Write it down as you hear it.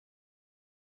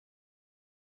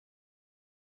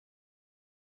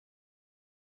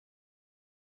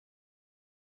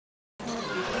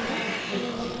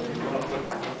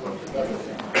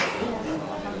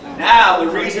now,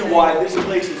 the reason why this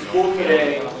place is full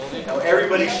today, and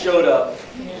everybody showed up,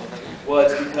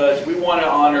 was because we want to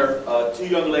honor two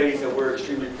young ladies that we're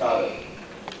extremely proud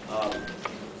of.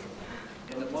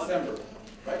 In the month of December,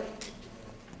 right?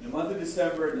 In the month of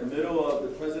December, in the middle of the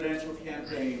presidential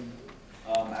campaign,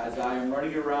 as I am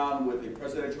running around with a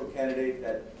presidential candidate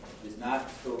that is not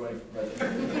still running for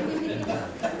president,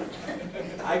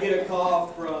 I get a call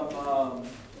from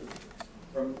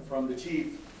the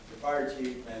chief, the fire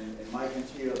chief, and Mike and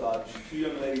Chia about two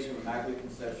young ladies from Immaculate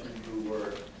Conception who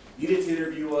needed to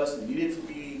interview us and needed to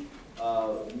be,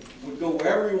 would go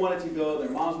wherever we wanted to go.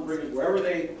 Their moms would bring us wherever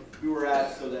we were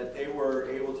at so that they were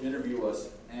able to interview us,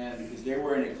 and because they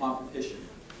were in a competition.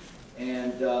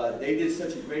 And they did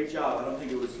such a great job. I don't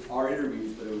think it was our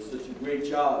interviews, but it was such a great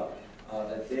job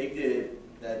that they did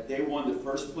that they won the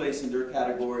first place in their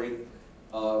category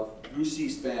through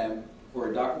C-SPAN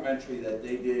for a documentary that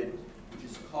they did, which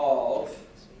is called,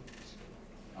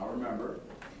 I'll remember.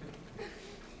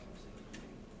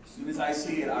 As soon as I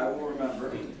see it, I will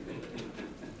remember.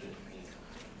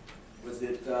 Was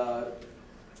it,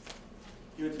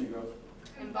 give it to me, girls.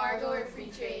 Embargo or Free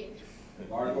Trade.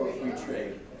 Embargo or Free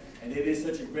Trade. And they did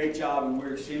such a great job, and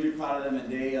we're extremely proud of them, and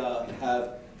they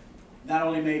have not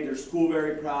only made their school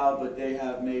very proud, but they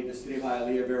have made the city of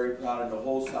Hialeah very proud and the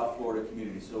whole South Florida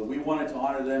community. So we wanted to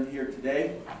honor them here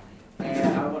today.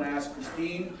 And I want to ask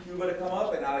Kristen, Cuba to come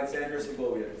up, and Alexandria,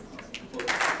 Segovia to come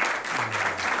up.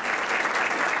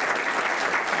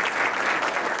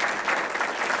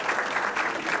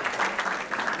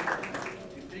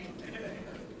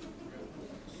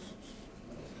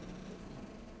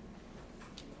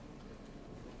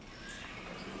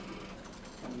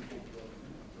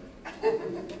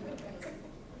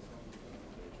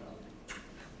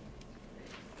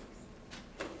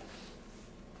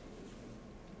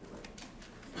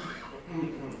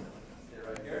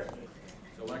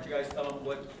 Tell them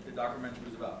what the documentary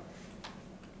was about.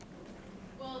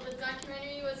 Well, the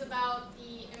documentary was about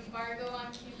the embargo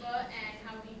on Cuba and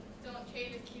how we don't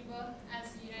trade with Cuba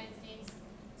as the United States.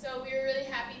 So we were really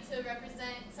happy to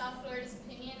represent South Florida's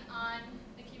opinion on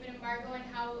the Cuban embargo and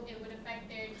how it would affect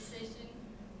their decision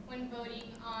when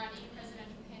voting on a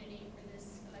presidential candidate for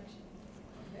this election.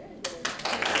 Very good.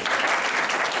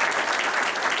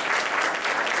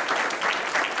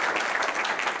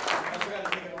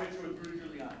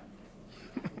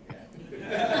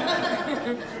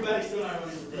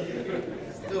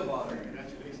 Still bothering.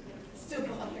 Still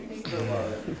bothering. Still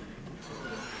bothering.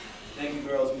 Thank you,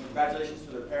 girls. Congratulations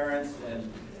to their parents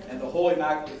and the whole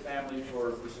Immaculate family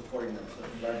for supporting them. So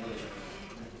congratulations.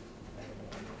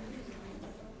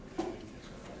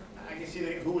 I can see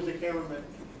who was the cameraman?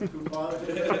 Two fathers?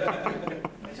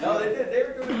 No, they did. They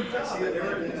were doing a good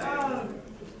job.